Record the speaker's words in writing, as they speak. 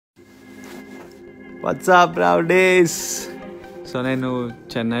WhatsApp rowdies. So నేను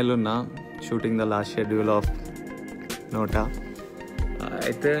చెన్నైలో ఉన్నా, shooting the last schedule of నోటా.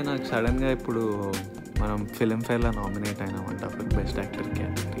 అయితే నాకు సడన్గా ఇప్పుడు మనం ఫిలింఫేర్లో nominate అయినామంట for best actor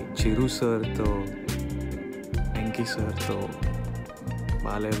category. చిరు సార్తో, వెంకీ సార్తో,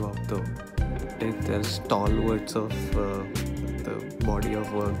 బాలయ్య బాబుతో, there stall words of the body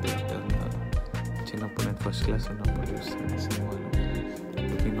of work. చిన్నప్పుడు నేను ఫస్ట్ క్లాస్ ఉన్నప్పుడు చూస్తాను సినిమాలు.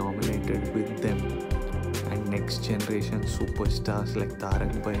 Be nominated with them and next generation super stars like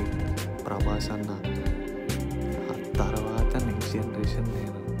Tarak భాయ్, ప్రభాస్ అన్న. ఆ తర్వాత నెక్స్ట్ జనరేషన్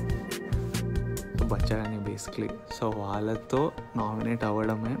నేను బచ్చాని బేసిక్లీ. సో వాళ్ళతో నామినేట్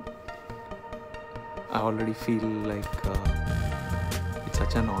అవ్వడమే I already feel like it's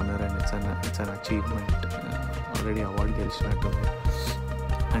such an honor and it's an achievement. Already award గెలిచినట్టుంది.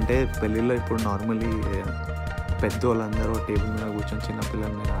 అంటే పెళ్ళిలో ఇప్పుడు నార్మలీ పెద్దోళ్ళందరూ టేబుల్ మీద కూర్చొని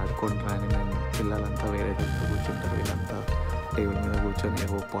చిన్నపిల్లల మీద ఆడుకుంటారు అని, మేము పిల్లలంతా వేరే దగ్గర కూర్చుంటారు, వీళ్ళంతా టేబుల్ మీద కూర్చొని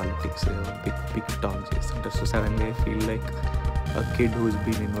ఏవో పాలిటిక్స్ బిగ్ టాక్ చేస్తుంటారు. So suddenly I feel like a kid who's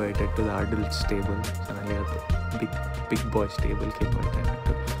been invited to the adults table, suddenly a big boys table ki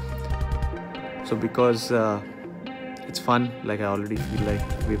invited. So because it's fun, like I already feel like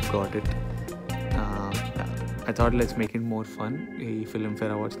we've got it. I thought let's make it more fun. Ee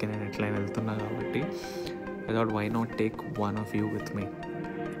Filmfare Awards ki nenu etla veltunna kabatti I thought why not take one of you with me.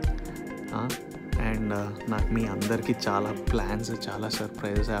 And నాకు మీ అందరికీ చాలా plans, చాలా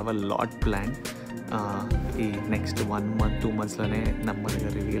surprises, I have a lot plan. ఈ next 1 month 2 monthsలోనే నెమ్మదిగా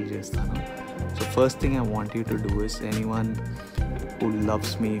reveal చేస్తాను. So first thing I want you to do is anyone who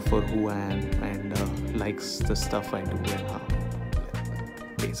loves me for who I am and likes the stuff I do and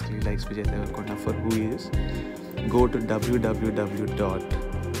basically likes Vijay Devarakonda for who he is, go to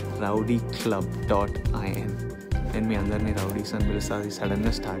www.rowdyclub.in. నేను మీ అందరినీ rowdies అని పిలుస్తా. అది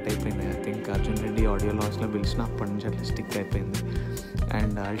సడన్గా start అయిపోయింది. I think Arjun Reddy audio లాంచ్లో పిలిచిన అప్పటి నుంచి అట్లా స్టిక్ అయిపోయింది.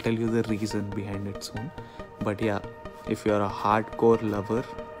 And I'll tell you the reason behind it soon. But yeah, if you are a hard core lover,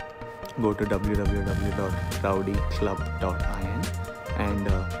 go to www.rowdyclub.in and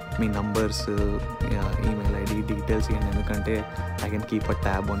me numbers, email ID details ఇవ్వండి. ఎందుకంటే I can keep a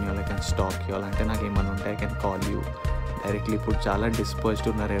tab on you, I can stock you. అంటే నాకు ఏమైనా ఉంటే I can call you directly. ఇప్పుడు చాలా dispersed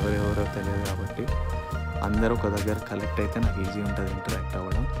ఉన్నారు, ఎవరెవరో తెలియదు కాబట్టి అందరూ ఒక దగ్గర కలెక్ట్ అయితే నాకు ఈజీ ఉంటుంది ఇంటరాక్ట్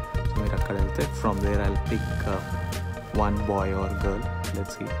అవ్వడం. సో మీరు అక్కడ వెళ్తే from there I'll pick one boy or girl,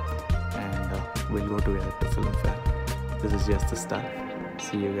 let's see, and we'll go together to Filmfare. This is just the start.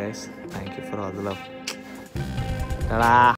 See you guys. Thank you for all the love. Ta-da!